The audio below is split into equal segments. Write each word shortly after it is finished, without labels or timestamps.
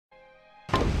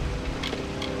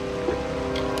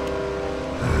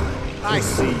I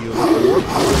see you, Lord.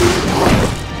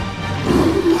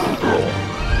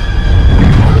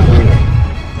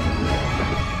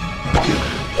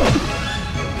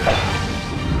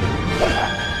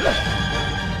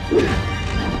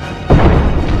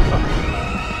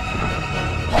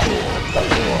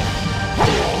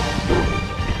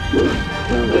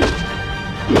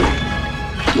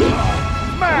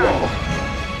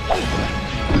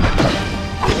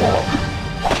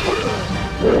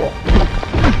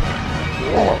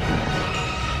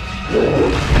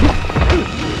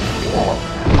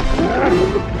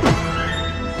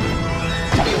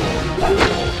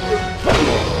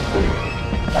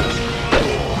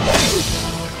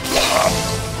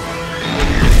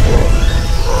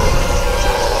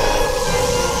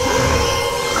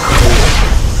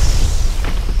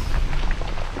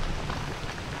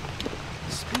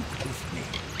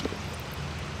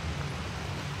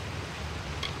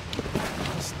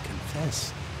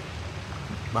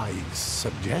 My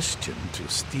suggestion to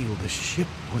steal the ship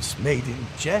was made in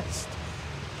jest.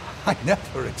 I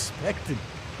never expected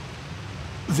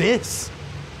this.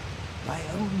 My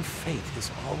own fate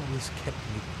has always kept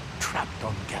me trapped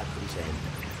on Gallows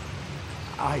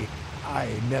End. I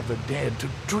never dared to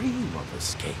dream of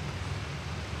escape.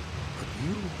 But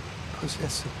you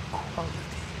possess a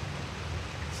quality,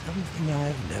 something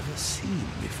I've never seen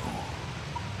before.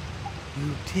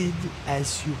 You did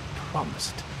as you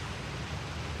promised.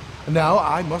 Now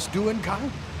I must do in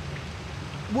kind.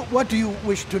 What do you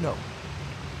wish to know?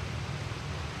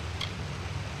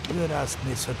 You had asked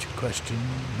me such a question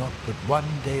not but one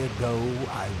day ago,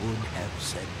 I would have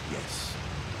said yes.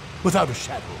 Without a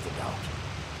shadow of a doubt.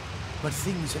 But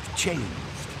things have changed.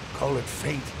 Call it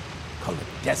fate, call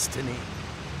it destiny,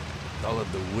 call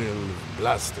it the will of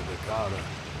Blaster Akara.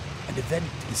 An event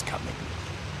is coming,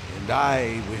 and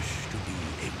I wish to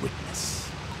be a witness.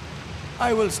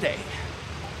 I will stay.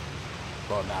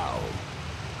 For now.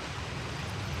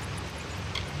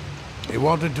 He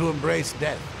wanted to embrace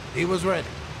death. He was ready.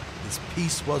 His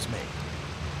peace was made.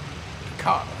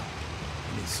 Akara,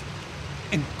 in his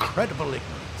incredible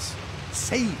ignorance,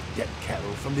 saved Dead Kell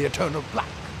from the eternal black.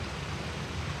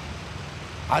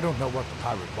 I don't know what the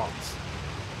pirate wants,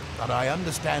 but I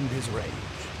understand his rage.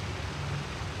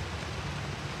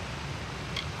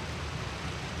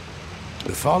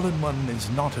 The Fallen One is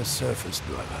not a surface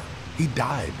dweller. He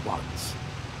died once,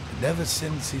 and ever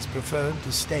since he's preferred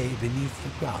to stay beneath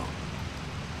the ground.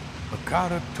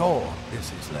 Akara Tor is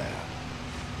his lair.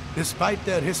 Despite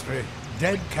their history,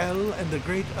 Dead Kell and the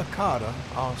great Akara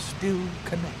are still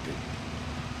connected.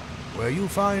 Where you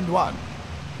find one,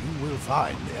 you will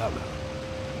find the other.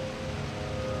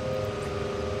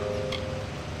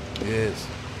 Yes,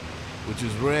 which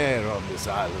is rare on this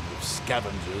island of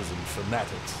scavengers and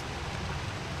fanatics.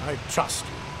 I trust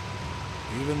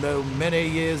you, even though many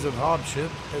years of hardship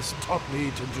has taught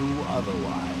me to do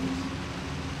otherwise.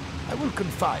 I will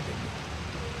confide in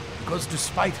you, because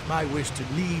despite my wish to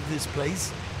leave this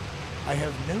place, I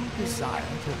have no desire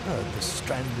to hurt the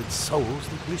stranded souls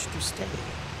that wish to stay.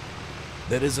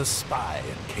 There is a spy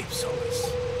in Cape Solace,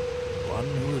 one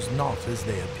who is not as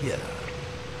they appear,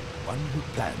 one who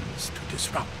plans to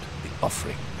disrupt the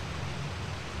offering.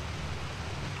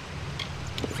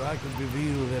 If I could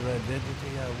reveal their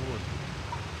identity, I would.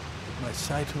 But my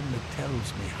sight only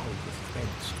tells me how the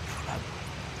threads travel,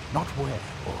 not where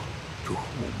or to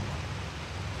whom.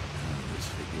 This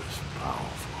figure is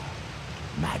powerful,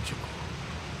 magical,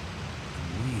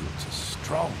 and wields a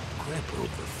strong grip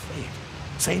over fate,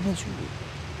 same as you.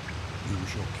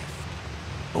 Use your gift.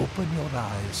 Open your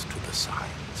eyes to the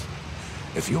signs.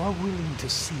 If you are willing to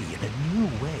see in a new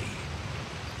way,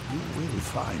 you will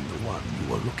find the one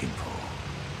you are looking for.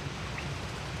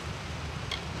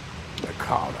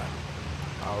 Akara.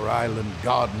 Our island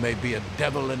god may be a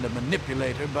devil and a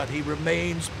manipulator, but he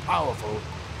remains powerful.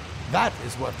 That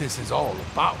is what this is all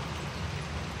about.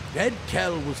 Dead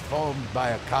Kell was formed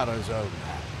by Akara's own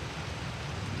hand.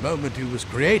 The moment he was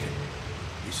created,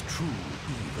 his true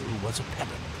evil was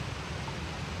apparent.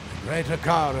 The great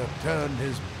Akara turned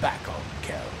his back on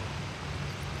Kell.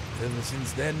 Ever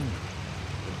since then,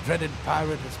 the dreaded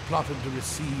pirate has plotted to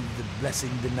receive the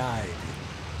blessing denied him,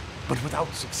 but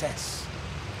without success.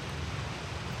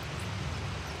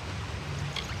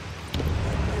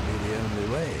 That may be the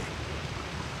only way.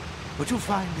 But you'll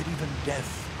find that even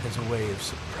death has a way of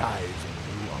surprising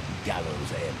you on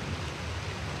Gallows End.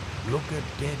 Look at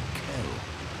Dead Kell.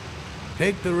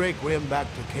 Take the Requiem back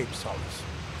to Cape Solace.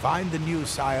 Find the new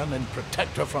Scion and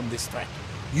protect her from this threat.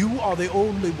 You are the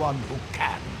only one who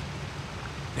can.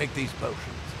 Take these potions.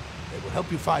 They will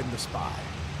help you find the spy.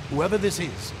 Whoever this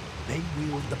is, they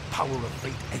wield the power of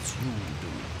fate as you do.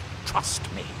 Trust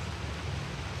me.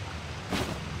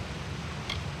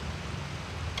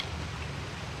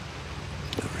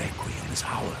 The Requiem is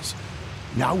ours.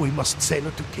 Now we must sail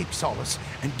her to Cape Solace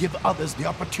and give others the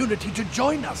opportunity to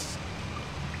join us.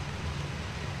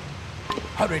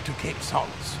 Hurry to Cape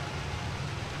Solace.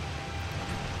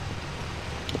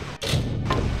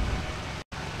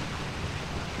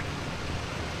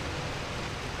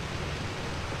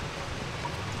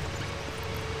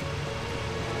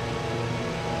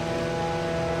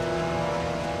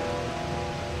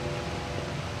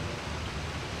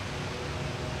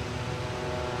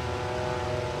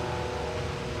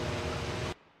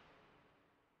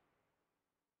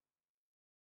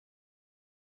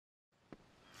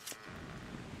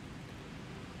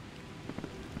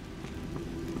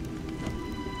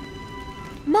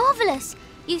 Marvellous!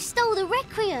 You stole the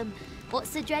Requiem! What's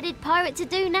the dreaded pirate to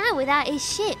do now without his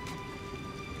ship?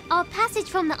 Our passage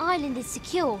from the island is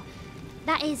secure.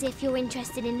 That is, if you're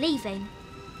interested in leaving.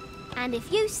 And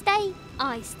if you stay,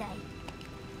 I stay.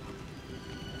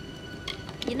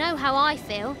 You know how I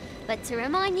feel, but to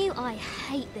remind you, I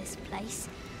hate this place.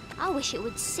 I wish it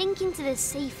would sink into the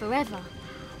sea forever.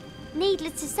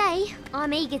 Needless to say,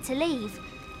 I'm eager to leave,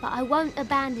 but I won't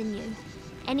abandon you.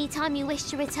 Anytime you wish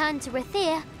to return to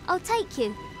Rathir, I'll take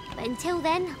you. But until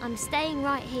then, I'm staying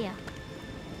right here.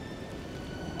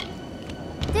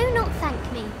 Do not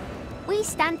thank me. We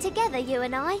stand together, you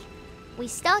and I. We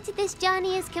started this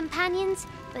journey as companions,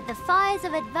 but the fires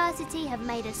of adversity have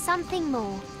made us something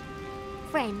more.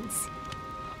 Friends.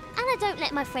 And I don't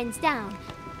let my friends down.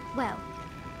 Well,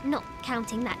 not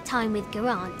counting that time with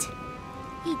Geraint.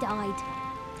 He died.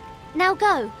 Now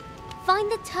go.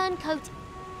 Find the turncoat.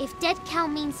 If dead Cal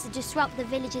means to disrupt the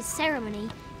village's ceremony,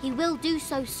 he will do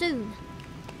so soon.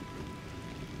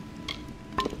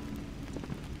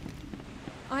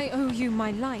 I owe you my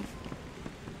life.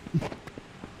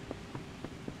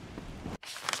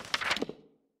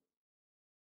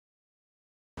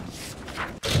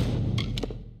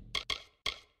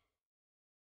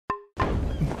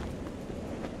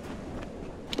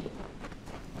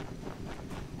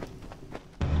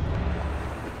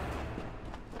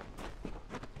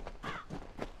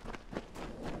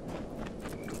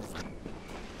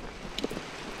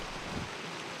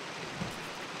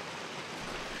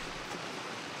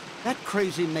 That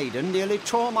crazy maiden nearly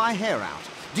tore my hair out.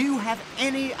 Do you have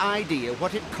any idea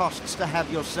what it costs to have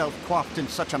yourself coiffed in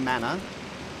such a manner?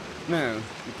 No,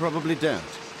 you probably don't.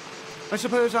 I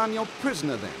suppose I'm your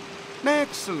prisoner then.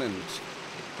 Excellent.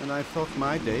 And I thought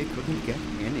my day couldn't get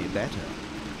any better.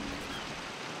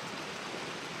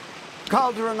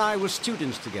 Calder and I were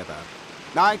students together.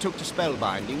 I took to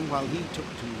spellbinding while he took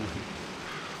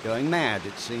to going mad,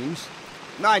 it seems.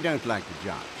 I don't like to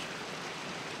judge.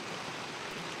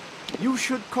 You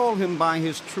should call him by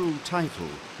his true title,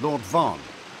 Lord Von.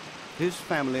 His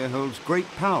family holds great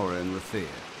power in Rathir.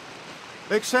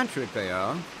 Eccentric they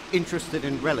are, interested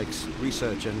in relics,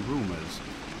 research and rumors,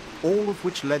 all of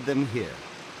which led them here.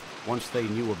 Once they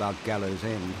knew about Gallows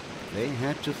End, they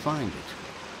had to find it.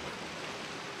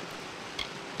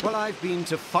 Well, I've been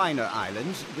to finer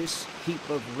islands. This heap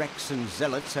of wrecks and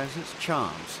zealots has its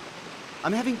charms.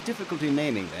 I'm having difficulty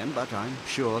naming them, but I'm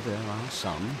sure there are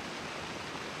some.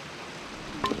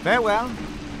 Farewell.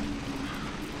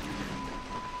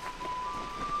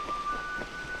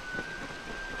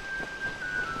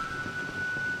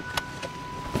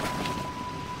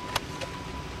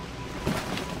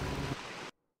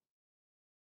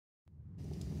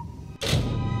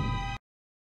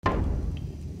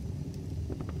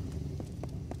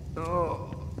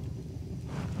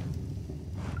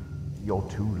 You're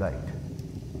too late.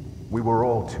 We were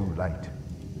all too late.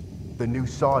 The new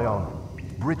scion,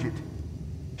 Bridget,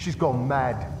 she's gone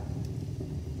mad.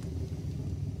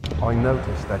 I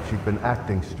noticed that she'd been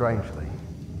acting strangely,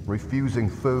 refusing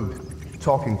food,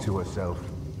 talking to herself.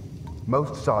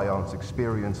 Most scions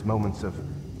experience moments of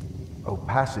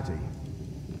opacity,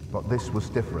 but this was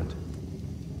different.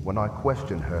 When I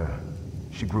questioned her,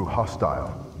 she grew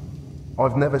hostile.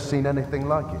 I've never seen anything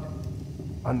like it.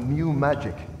 A new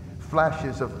magic,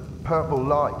 flashes of purple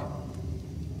light.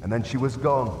 And then she was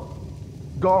gone.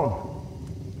 Gone!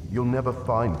 You'll never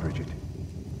find Bridget.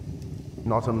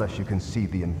 Not unless you can see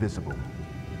the invisible.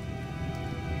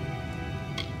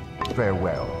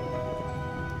 Farewell.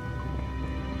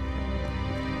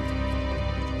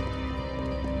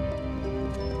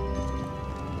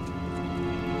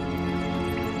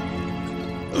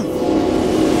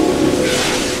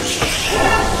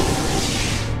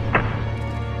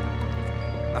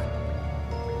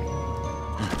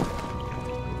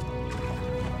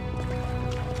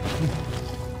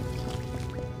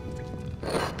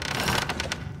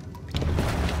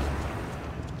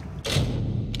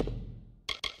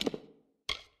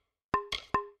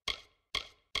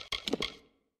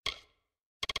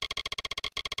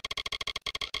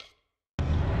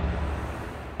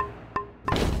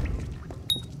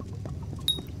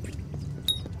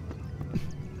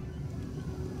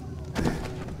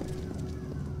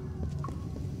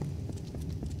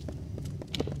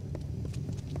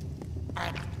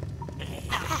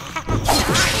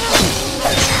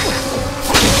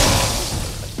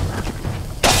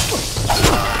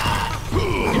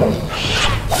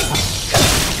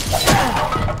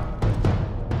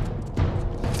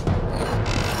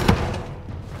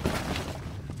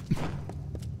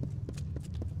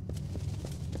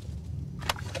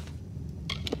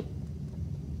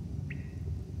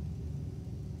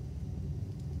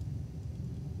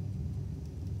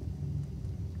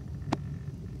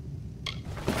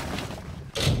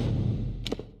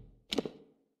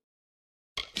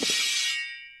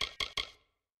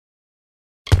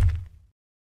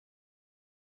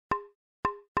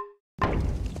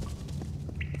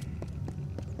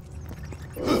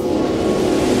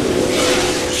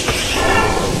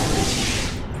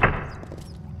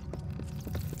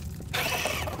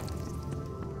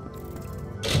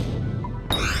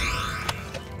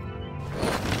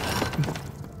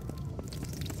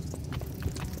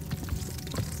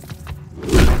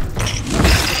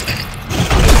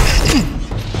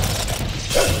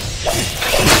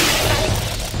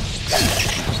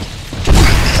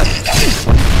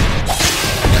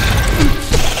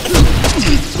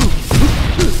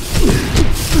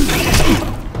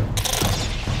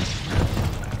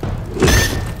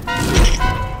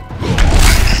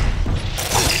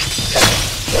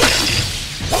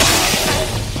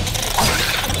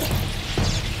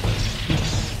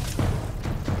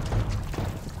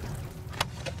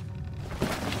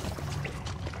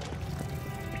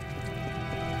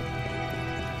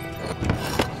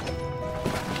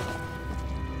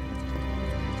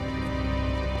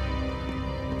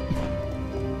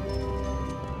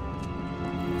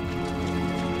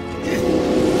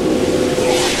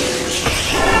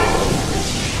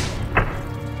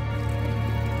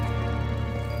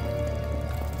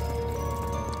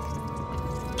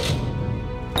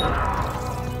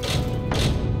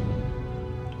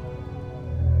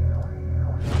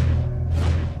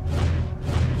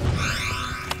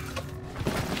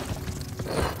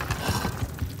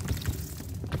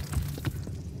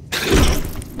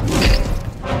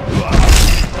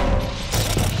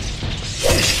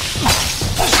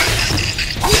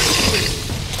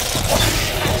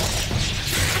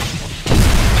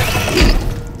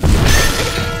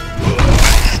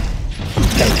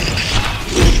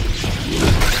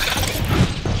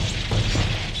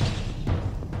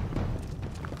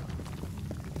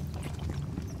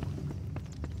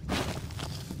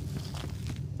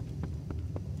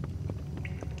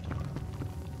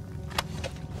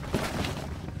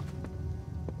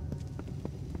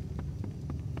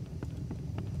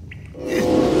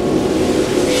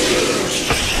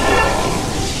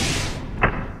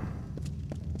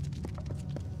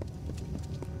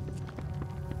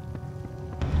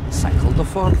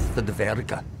 Forth the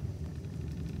Dverga.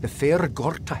 The fair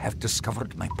Gorta have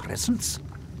discovered my presence.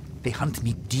 They hunt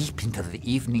me deep into the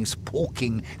evenings,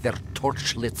 poking their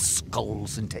torchlit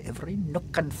skulls into every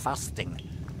nook and fasting.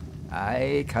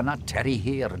 I cannot tarry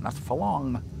here, not for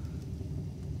long.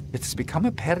 It's become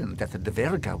apparent that the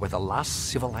Dverga were the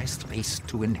last civilized race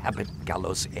to inhabit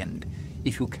Gallows End,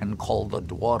 if you can call the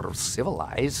dwarves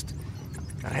civilized.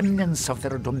 Remnants of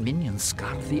their dominion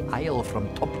scar the isle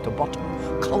from top to bottom,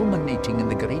 culminating in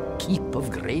the great keep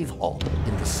of Gravehall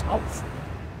in the south.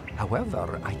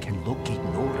 However, I can locate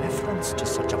no reference to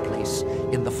such a place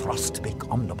in the Frostbake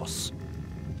Omnibus.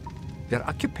 Their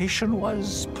occupation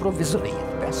was provisory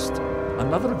at best.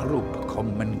 Another group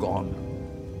come and gone.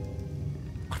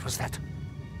 What was that?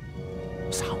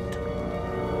 Sound.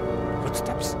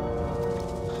 Footsteps.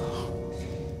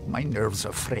 My nerves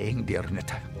are fraying, dear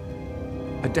Nita.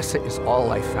 Odessa is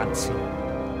all I fancy.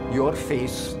 Your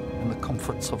face and the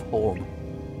comforts of home.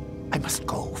 I must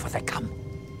go, for they come.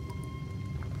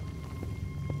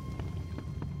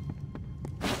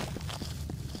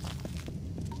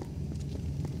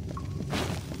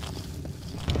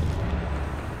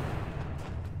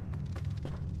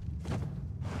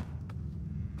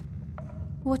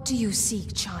 What do you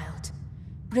seek, child?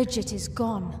 Bridget is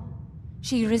gone.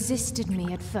 She resisted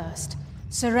me at first,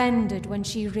 surrendered when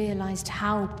she realized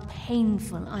how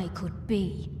painful I could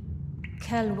be.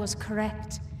 Kel was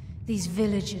correct. These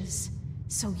villagers,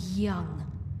 so young,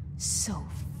 so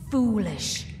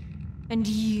foolish. And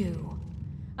you,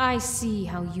 I see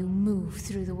how you move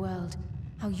through the world,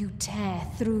 how you tear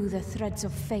through the threads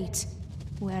of fate,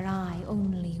 where I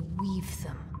only weave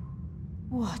them.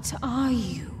 What are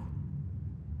you?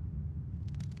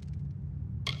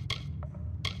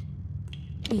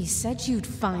 He said you'd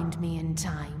find me in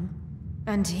time,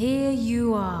 and here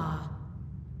you are.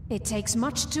 It takes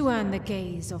much to earn the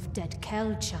gaze of dead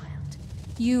Kel, child.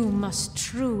 You must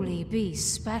truly be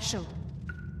special.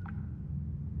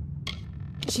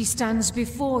 She stands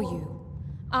before you.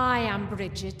 I am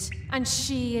Bridget, and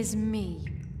she is me.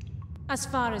 As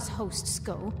far as hosts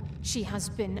go, she has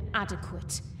been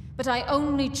adequate. But I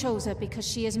only chose her because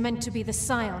she is meant to be the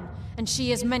scion, and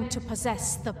she is meant to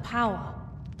possess the power.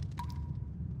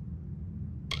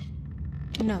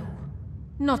 No,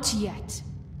 not yet.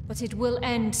 But it will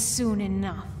end soon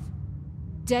enough.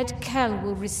 Dead Kel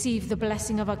will receive the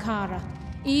blessing of Akara,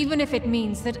 even if it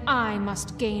means that I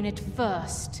must gain it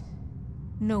first.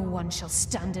 No one shall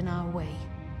stand in our way.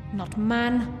 Not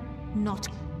man, not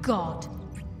God.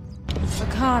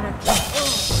 Akara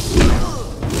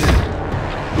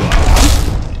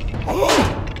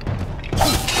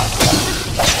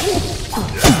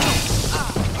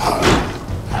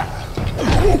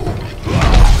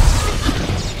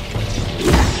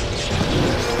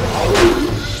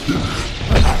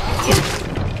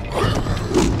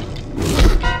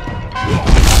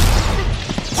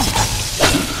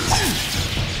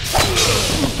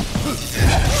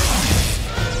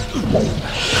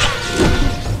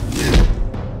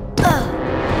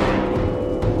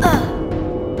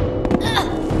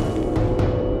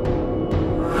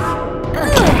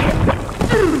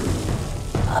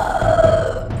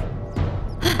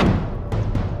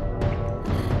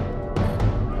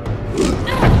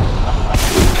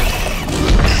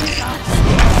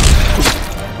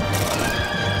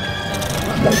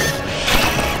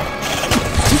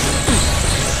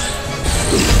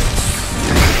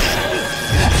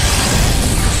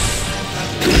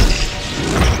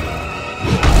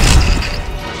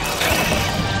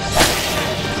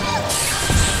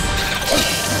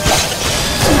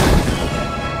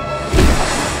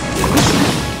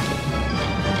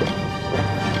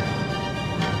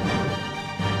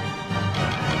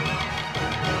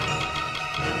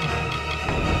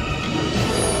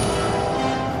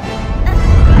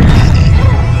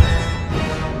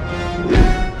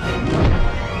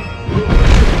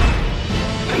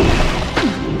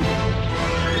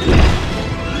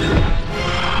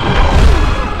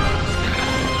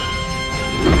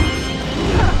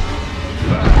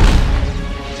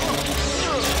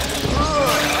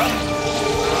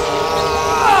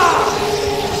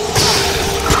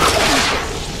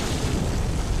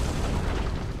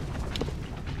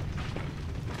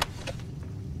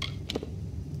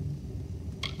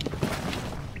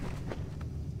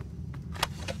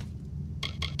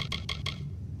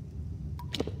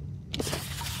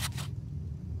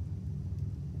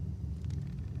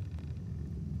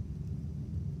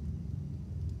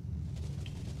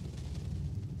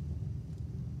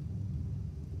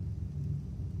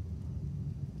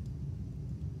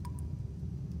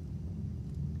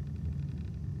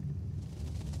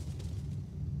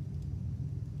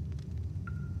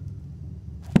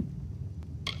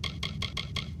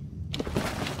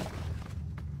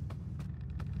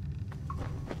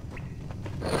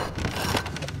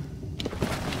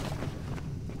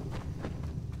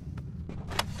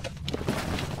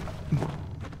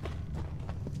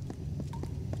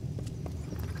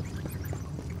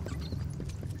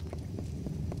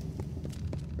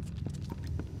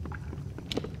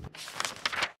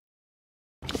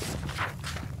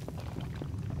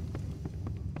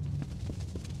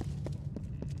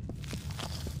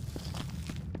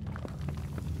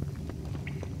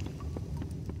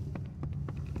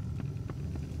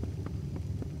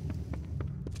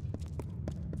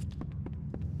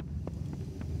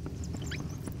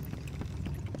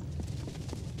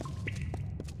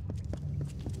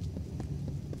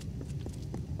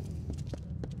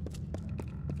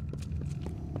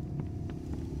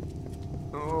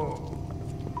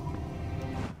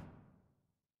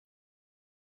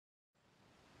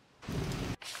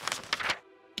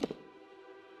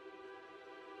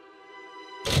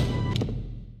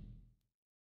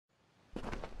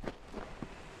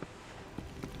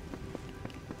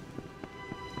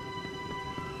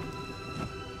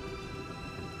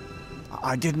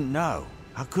I didn't know.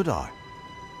 How could I?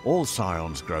 All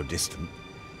scions grow distant.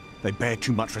 They bear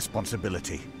too much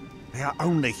responsibility. They are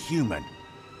only human.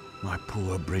 My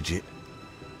poor Bridget.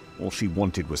 All she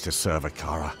wanted was to serve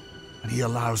Akara, and he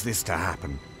allows this to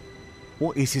happen.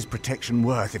 What is his protection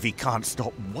worth if he can't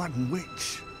stop one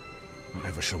witch?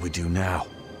 Whatever shall we do now?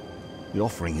 The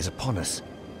offering is upon us,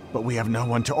 but we have no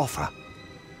one to offer.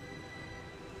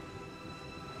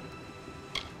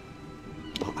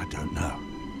 I don't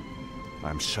know. I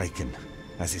am shaken,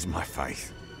 as is my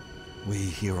faith. We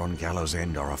here on Gallows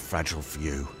End are a fragile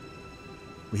few.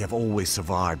 We have always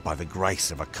survived by the grace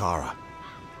of Akara.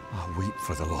 I weep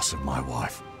for the loss of my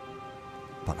wife,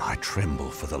 but I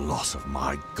tremble for the loss of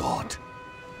my god.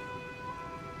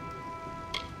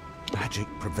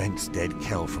 magic prevents dead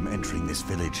Kel from entering this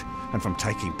village and from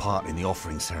taking part in the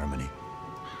offering ceremony.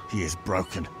 He is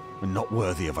broken and not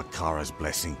worthy of Akara's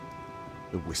blessing.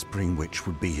 The Whispering Witch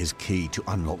would be his key to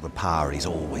unlock the power he's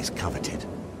always coveted.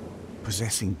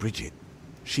 Possessing Bridget,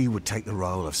 she would take the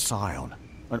role of Scion,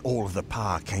 and all of the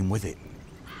power came with it.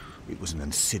 It was an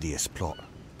insidious plot,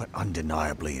 but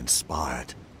undeniably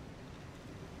inspired.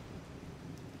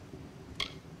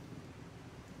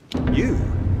 You?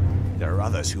 There are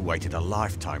others who waited a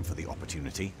lifetime for the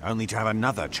opportunity, only to have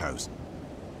another chosen.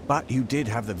 But you did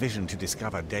have the vision to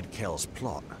discover Dead Kel's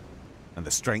plot, and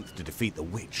the strength to defeat the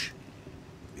witch.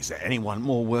 Is there anyone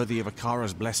more worthy of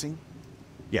Akara's blessing?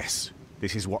 Yes,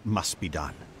 this is what must be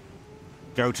done.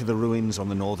 Go to the ruins on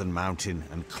the northern mountain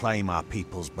and claim our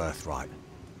people's birthright.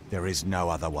 There is no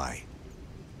other way.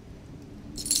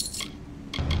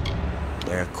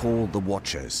 They are called the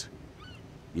Watchers.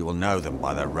 You will know them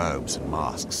by their robes and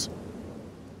masks.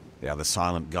 They are the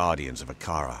silent guardians of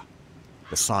Akara.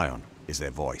 The Scion is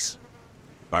their voice.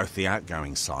 Both the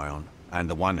outgoing Scion and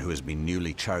the one who has been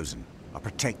newly chosen are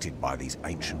protected by these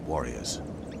ancient warriors.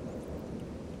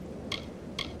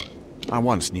 I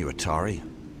once knew Atari.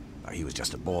 He was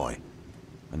just a boy,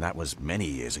 and that was many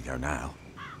years ago now.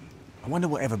 I wonder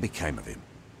whatever became of him.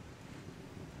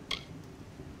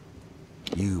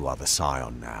 You are the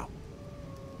Scion now.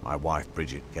 My wife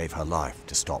Bridget gave her life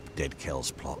to stop Dead Kel's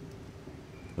plot.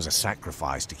 It was a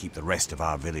sacrifice to keep the rest of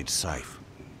our village safe.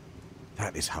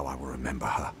 That is how I will remember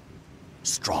her.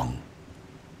 Strong.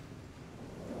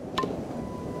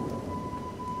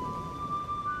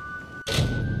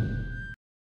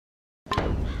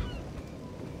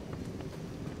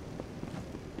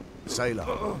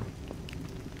 Sailor.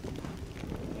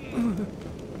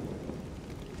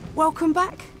 Welcome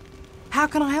back. How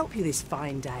can I help you this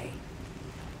fine day?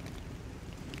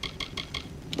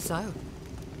 So,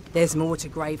 there's more to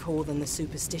Grave Hall than the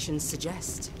superstitions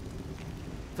suggest.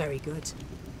 Very good.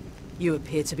 You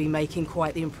appear to be making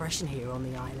quite the impression here on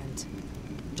the island.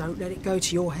 Don't let it go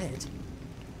to your head.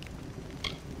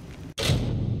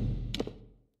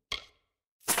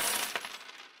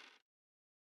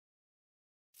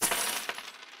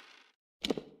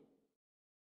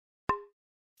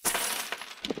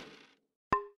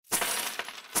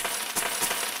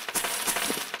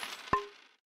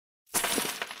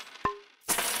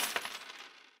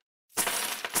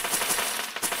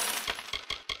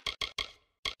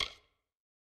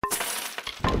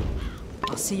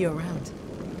 I'll see you around.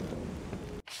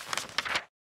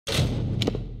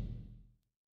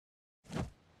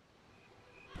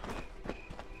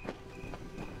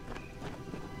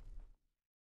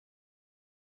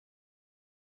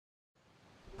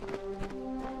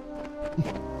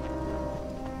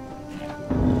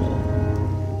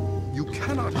 You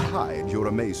cannot hide your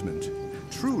amazement.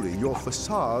 Truly, your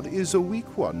facade is a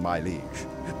weak one, my liege.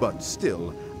 But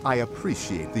still, I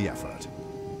appreciate the effort.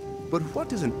 But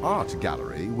what is an art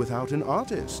gallery without an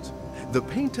artist? The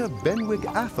painter Benwig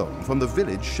Athom from the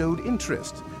village showed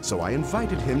interest, so I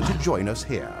invited him to join us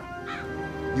here.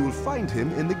 You will find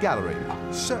him in the gallery,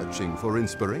 searching for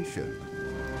inspiration.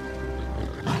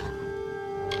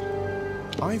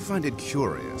 I find it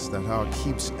curious that our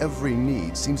keep's every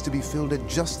need seems to be filled at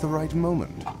just the right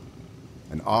moment.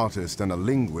 An artist and a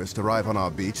linguist arrive on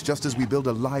our beach just as we build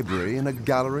a library and a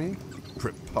gallery?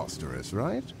 Preposterous,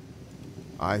 right?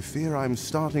 I fear I'm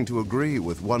starting to agree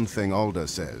with one thing Alda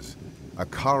says.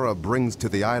 Akara brings to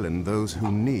the island those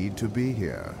who need to be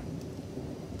here.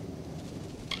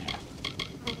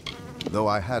 Though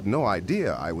I had no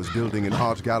idea I was building an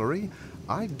art gallery,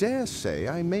 I dare say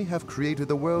I may have created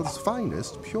the world's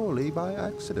finest purely by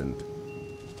accident.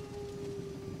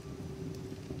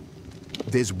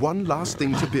 There's one last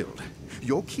thing to build.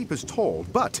 Your keep is tall,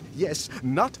 but, yes,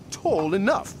 not tall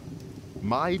enough.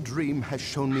 My dream has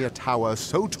shown me a tower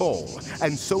so tall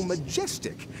and so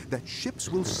majestic that ships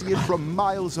will see it from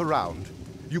miles around.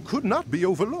 You could not be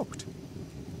overlooked.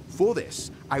 For this,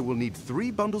 I will need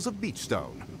 3 bundles of beach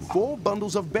stone, 4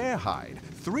 bundles of bear hide,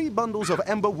 3 bundles of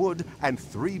ember wood, and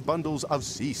 3 bundles of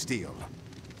sea steel.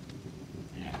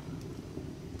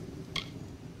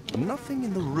 Nothing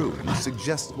in the ruins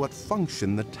suggests what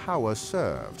function the tower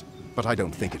served, but I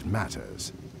don't think it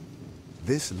matters.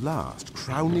 This last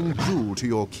crowning jewel to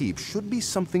your keep should be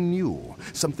something new,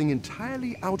 something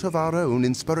entirely out of our own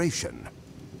inspiration.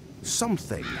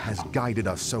 Something has guided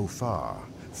us so far.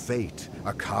 Fate,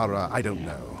 Akara, I don't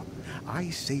know.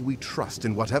 I say we trust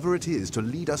in whatever it is to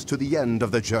lead us to the end of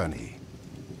the journey.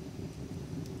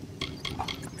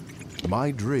 My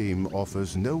dream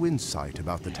offers no insight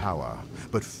about the tower,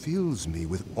 but fills me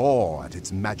with awe at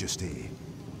its majesty.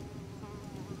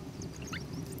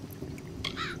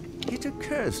 It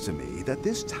occurs to me that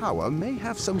this tower may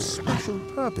have some special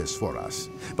purpose for us,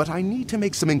 but I need to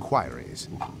make some inquiries.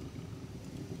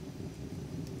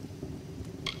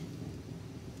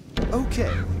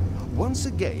 Okay. Once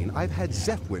again, I've had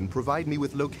Zephwin provide me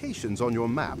with locations on your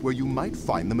map where you might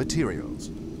find the materials.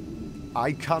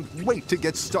 I can't wait to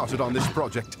get started on this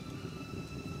project.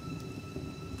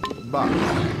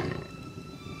 Bye.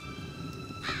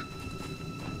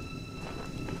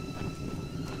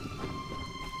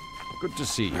 Good to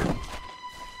see you.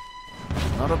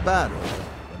 Not a bad one,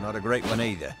 but not a great one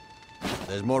either.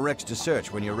 There's more wrecks to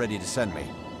search when you're ready to send me.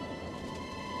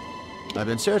 I've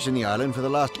been searching the island for the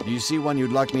last... Do you see one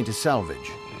you'd like me to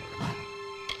salvage?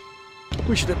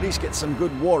 We should at least get some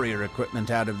good warrior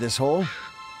equipment out of this haul.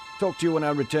 Talk to you when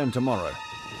I return tomorrow.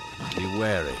 Be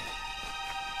wary.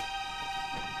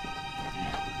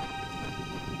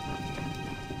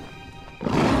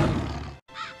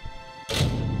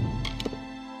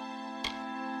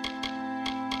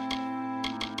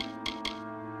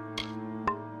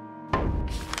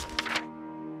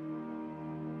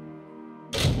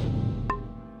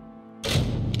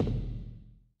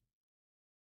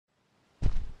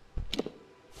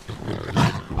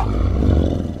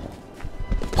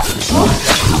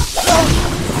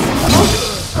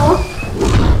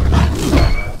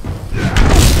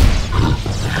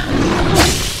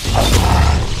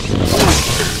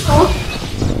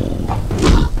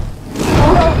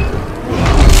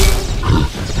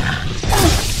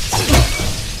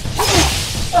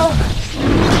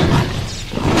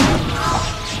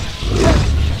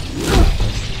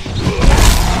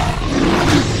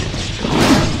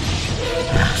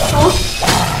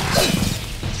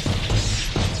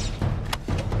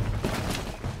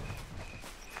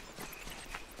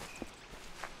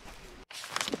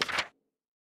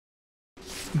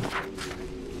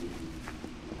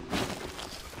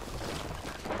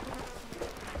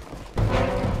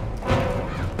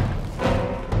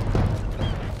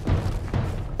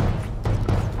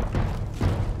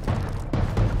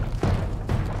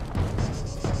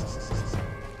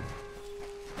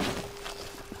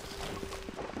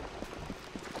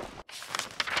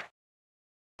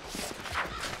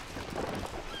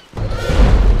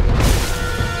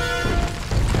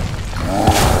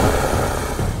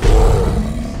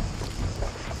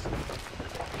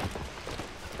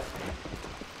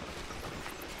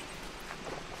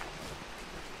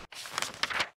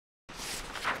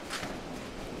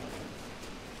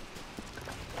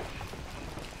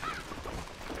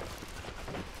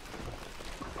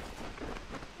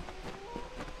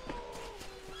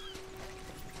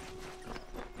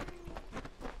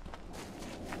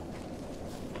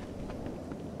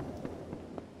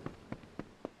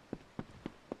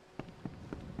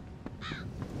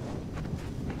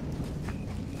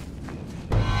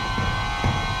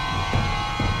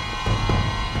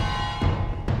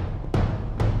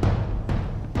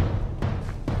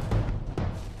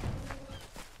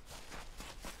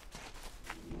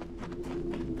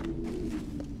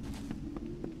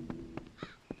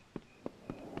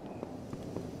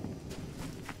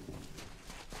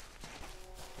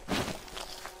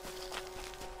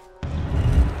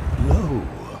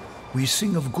 We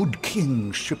sing of good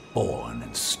kings shipborne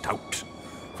and stout,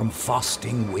 from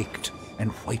fasting waked and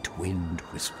white wind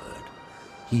whispered.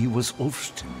 He was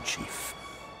Ulfston chief,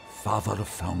 father of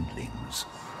foundlings,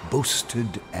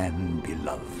 boasted and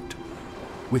beloved.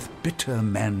 With bitter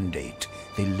mandate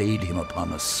they laid him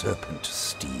upon a serpent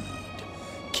steed.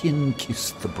 Kin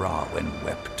kissed the brow and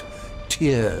wept,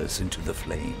 tears into the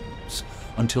flames,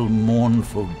 until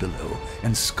mournful billow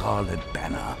and scarlet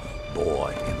banner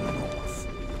bore him north.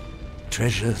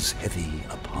 Treasures heavy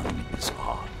upon his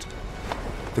heart.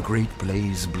 The great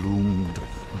blaze bloomed,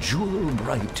 jewel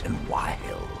bright and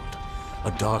wild,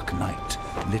 a dark night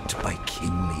lit by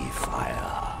kingly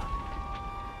fire.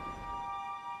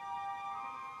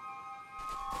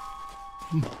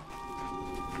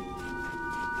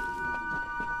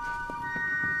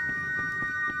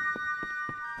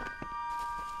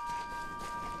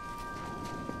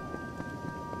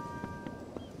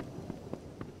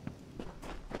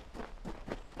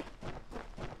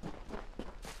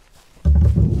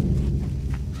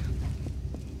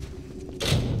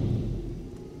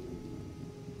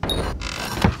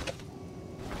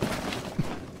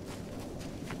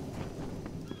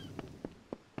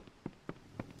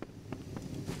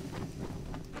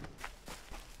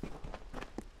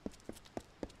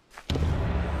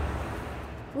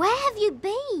 Where have you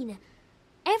been?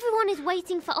 Everyone is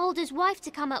waiting for Alder's wife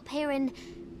to come up here and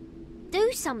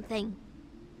do something.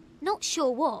 Not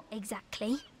sure what,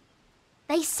 exactly.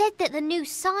 They said that the new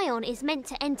scion is meant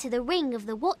to enter the ring of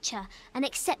the Watcher and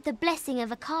accept the blessing of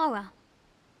Akara.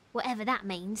 Whatever that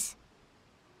means.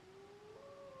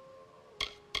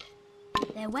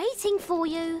 They're waiting for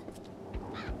you.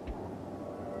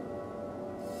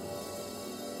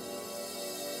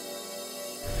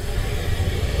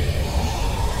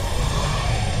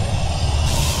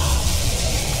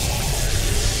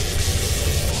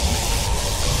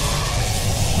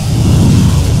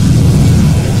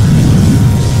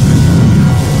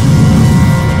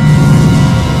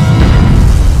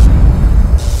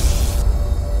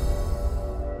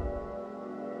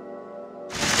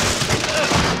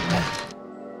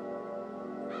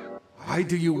 Why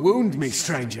do you wound me,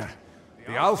 stranger?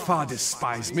 The Alpha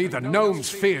despise me, the gnomes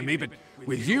fear me, but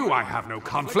with you I have no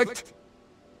conflict.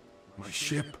 My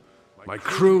ship, my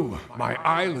crew, my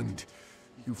island,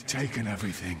 you've taken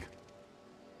everything.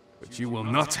 But you will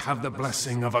not have the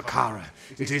blessing of Akara.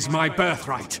 It is my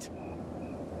birthright.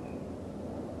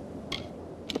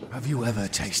 Have you ever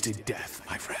tasted death,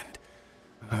 my friend?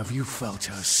 Have you felt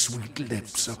her sweet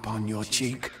lips upon your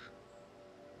cheek?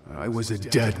 I was a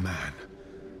dead man.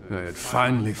 I had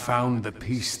finally found the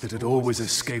peace that had always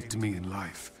escaped me in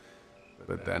life.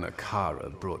 But then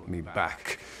Akara brought me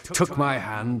back, took my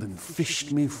hand and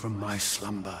fished me from my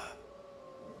slumber.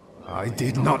 I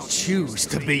did not choose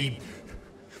to be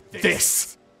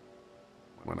this.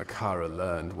 When Akara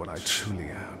learned what I truly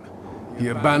am, he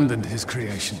abandoned his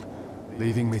creation,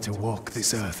 leaving me to walk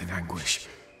this earth in anguish.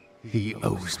 He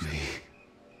owes me.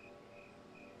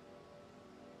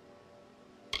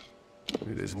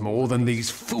 It is more than these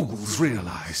fools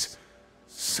realize.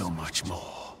 So much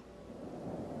more.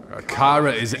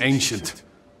 Akara is ancient.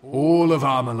 All of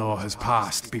Amalur has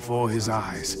passed before his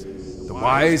eyes. The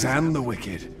wise and the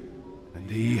wicked. And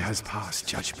he has passed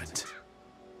judgment.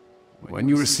 When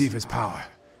you receive his power,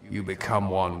 you become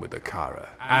one with Akara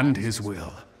and his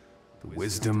will. The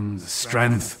wisdom, the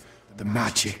strength, the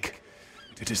magic.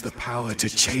 It is the power to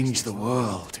change the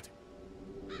world.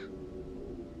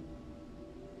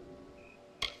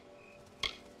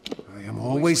 I am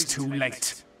always too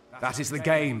late. That is the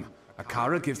game.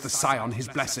 Akara gives the Scion his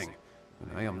blessing,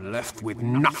 and I am left with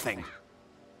nothing.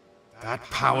 That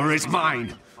power is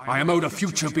mine. I am owed a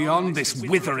future beyond this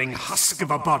withering husk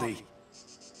of a body.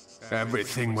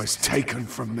 Everything was taken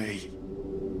from me.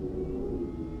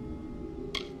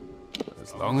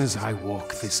 As long as I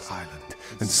walk this island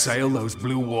and sail those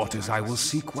blue waters, I will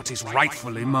seek what is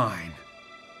rightfully mine.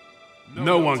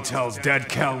 No one tells dead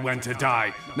Kel when to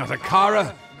die. Not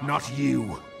Akara, not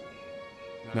you.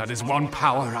 That is one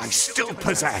power I still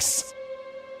possess.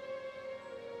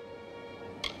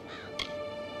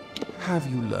 Have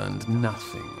you learned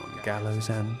nothing on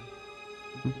Gallows End?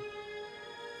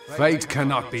 Fate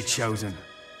cannot be chosen.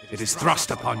 It is thrust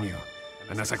upon you.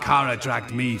 And as Akara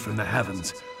dragged me from the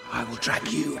heavens, I will drag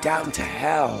you down to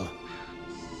hell.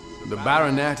 The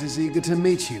Baronet is eager to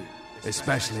meet you,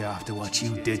 especially after what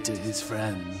you did to his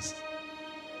friends.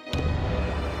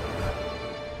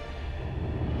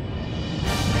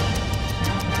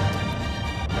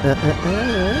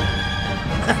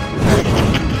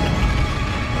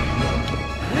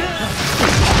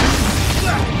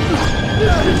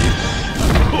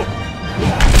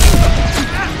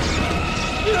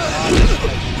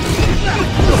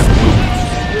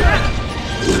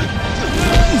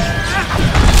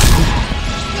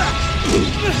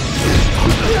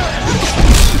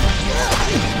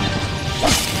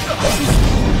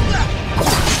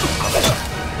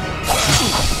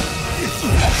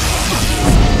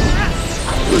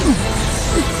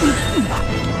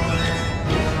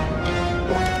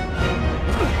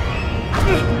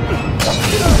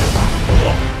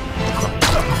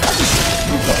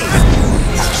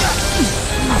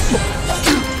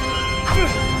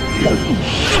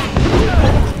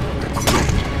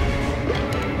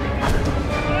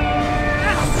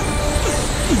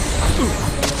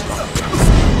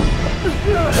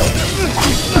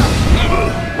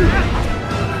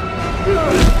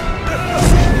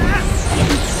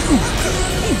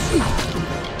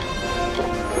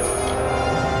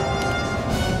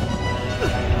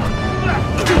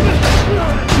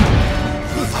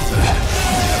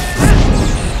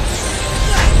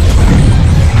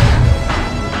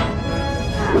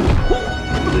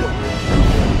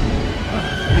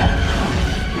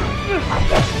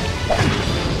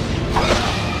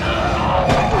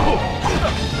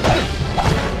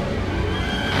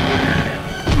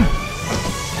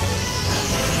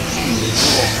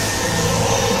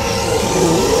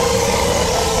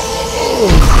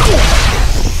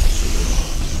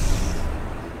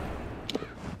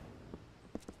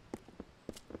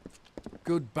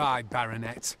 Goodbye,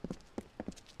 Baronet.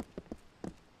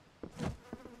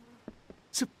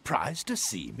 surprised to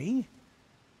see me?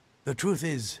 The truth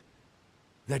is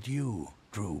that you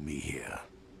drew me here,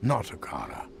 not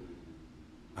Akara.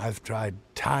 I've tried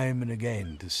time and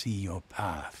again to see your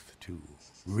path, to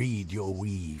read your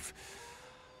weave.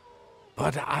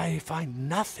 But I find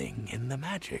nothing in the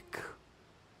magic.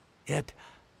 Yet,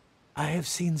 I have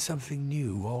seen something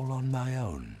new all on my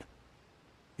own.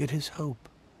 It is hope.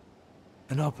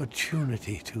 An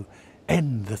opportunity to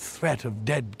end the threat of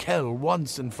dead Kell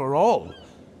once and for all.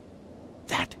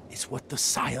 That is what the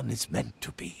Scion is meant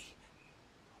to be.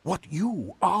 What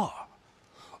you are.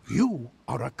 You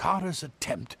are Akara's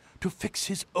attempt to fix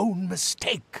his own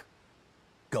mistake.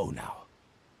 Go now,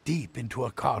 deep into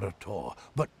Akara Tor,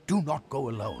 but do not go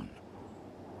alone.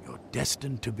 You're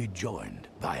destined to be joined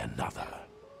by another.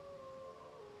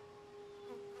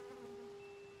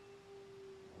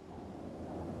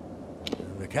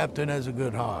 The captain has a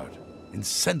good heart.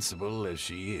 Insensible as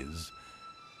she is,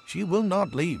 she will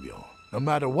not leave you, no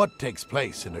matter what takes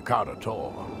place in Akara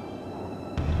Tor.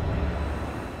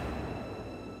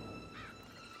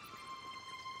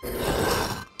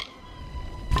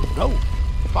 Go!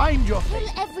 Find your Kill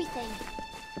everything!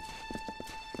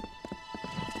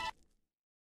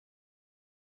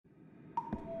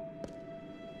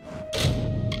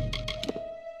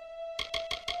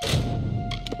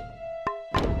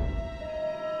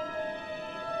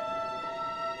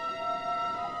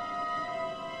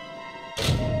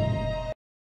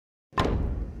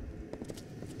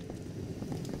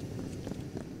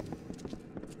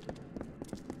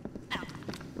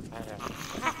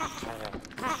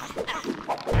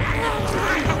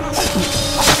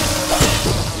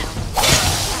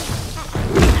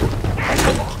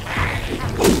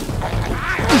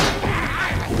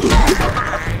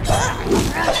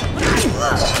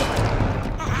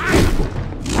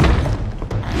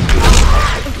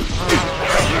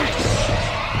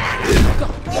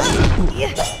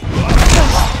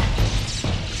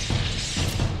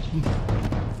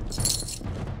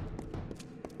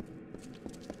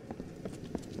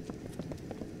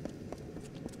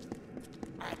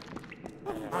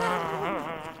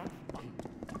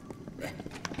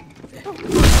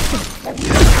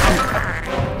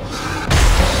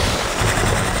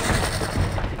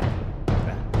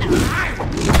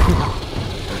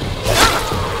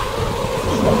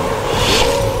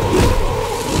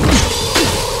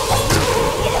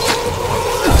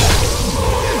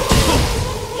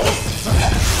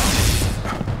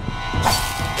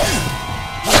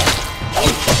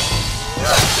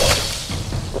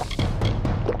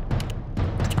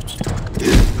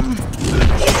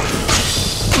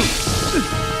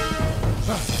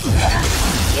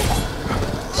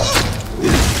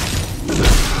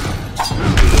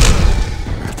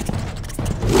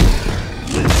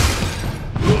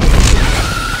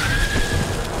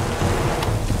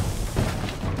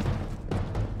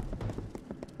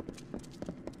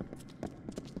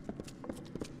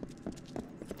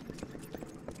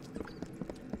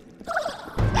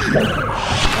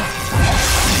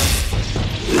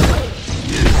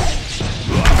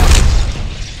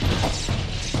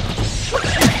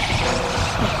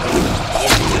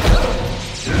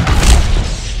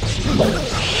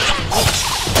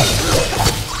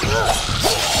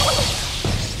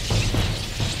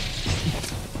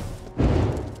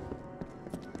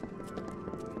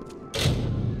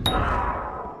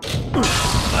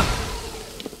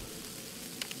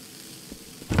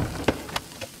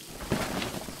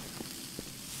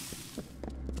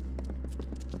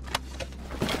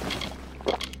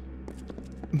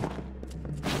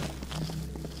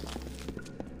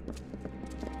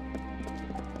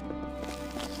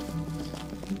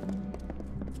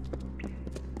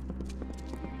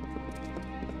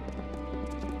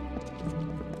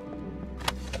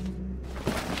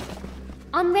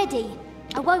 I'm ready.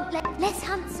 I won't let... Let's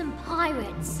hunt some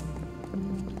pirates.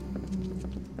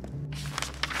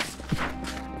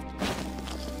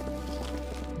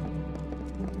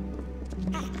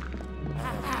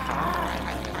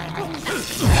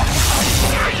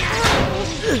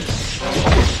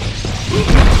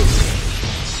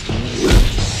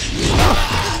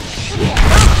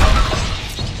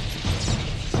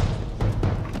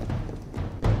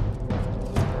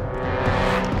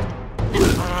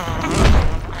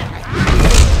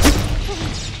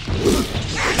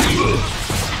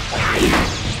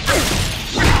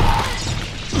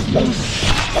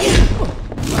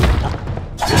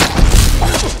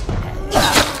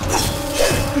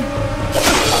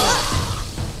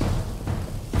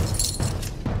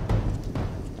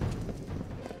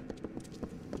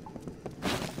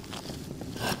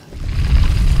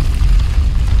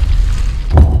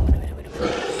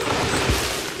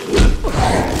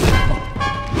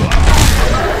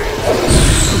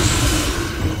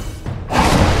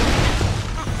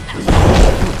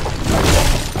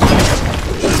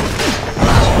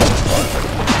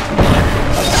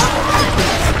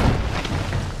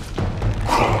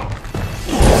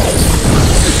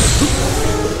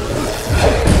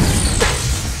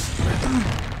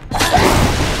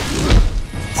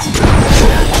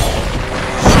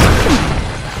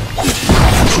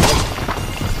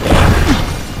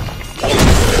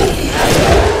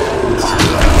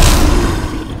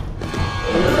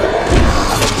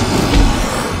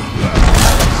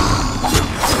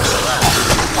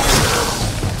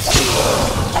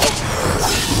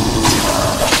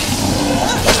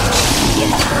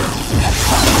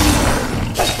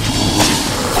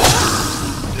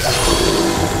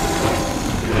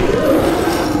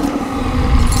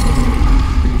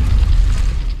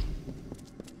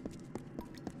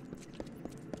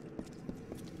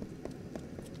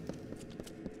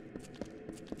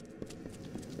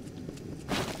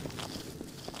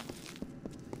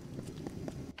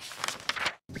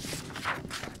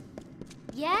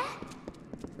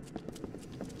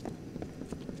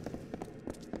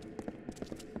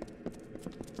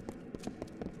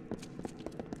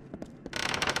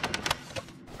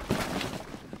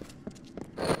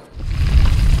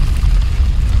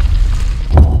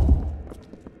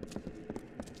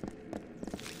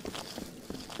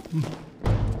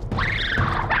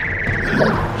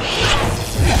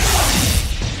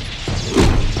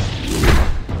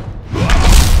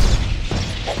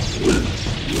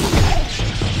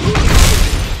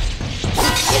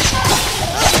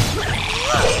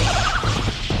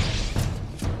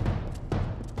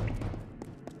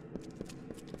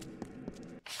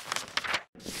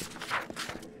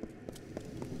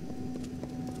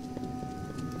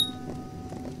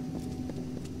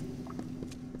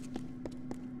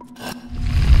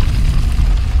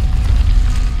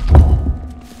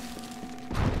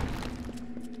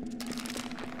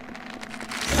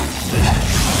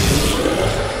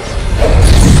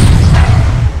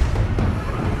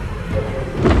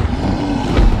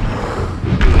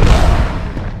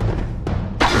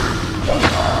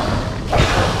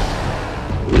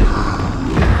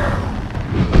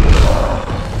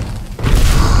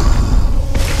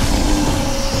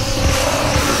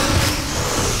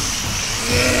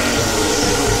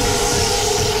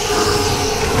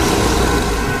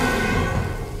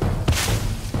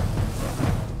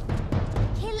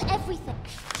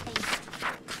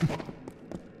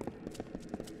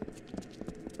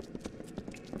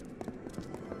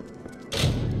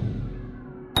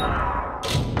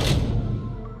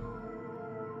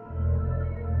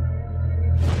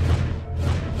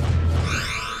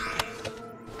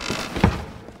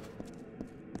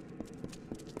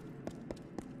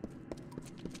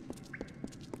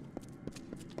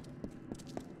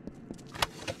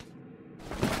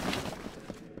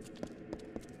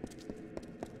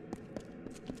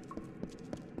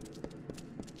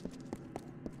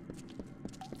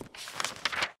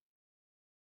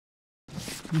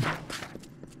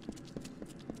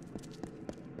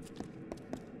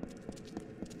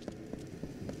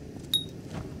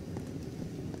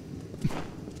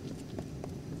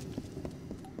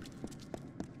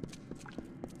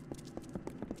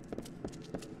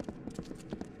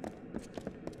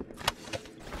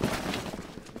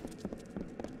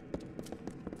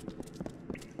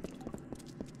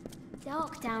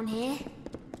 Dark down here.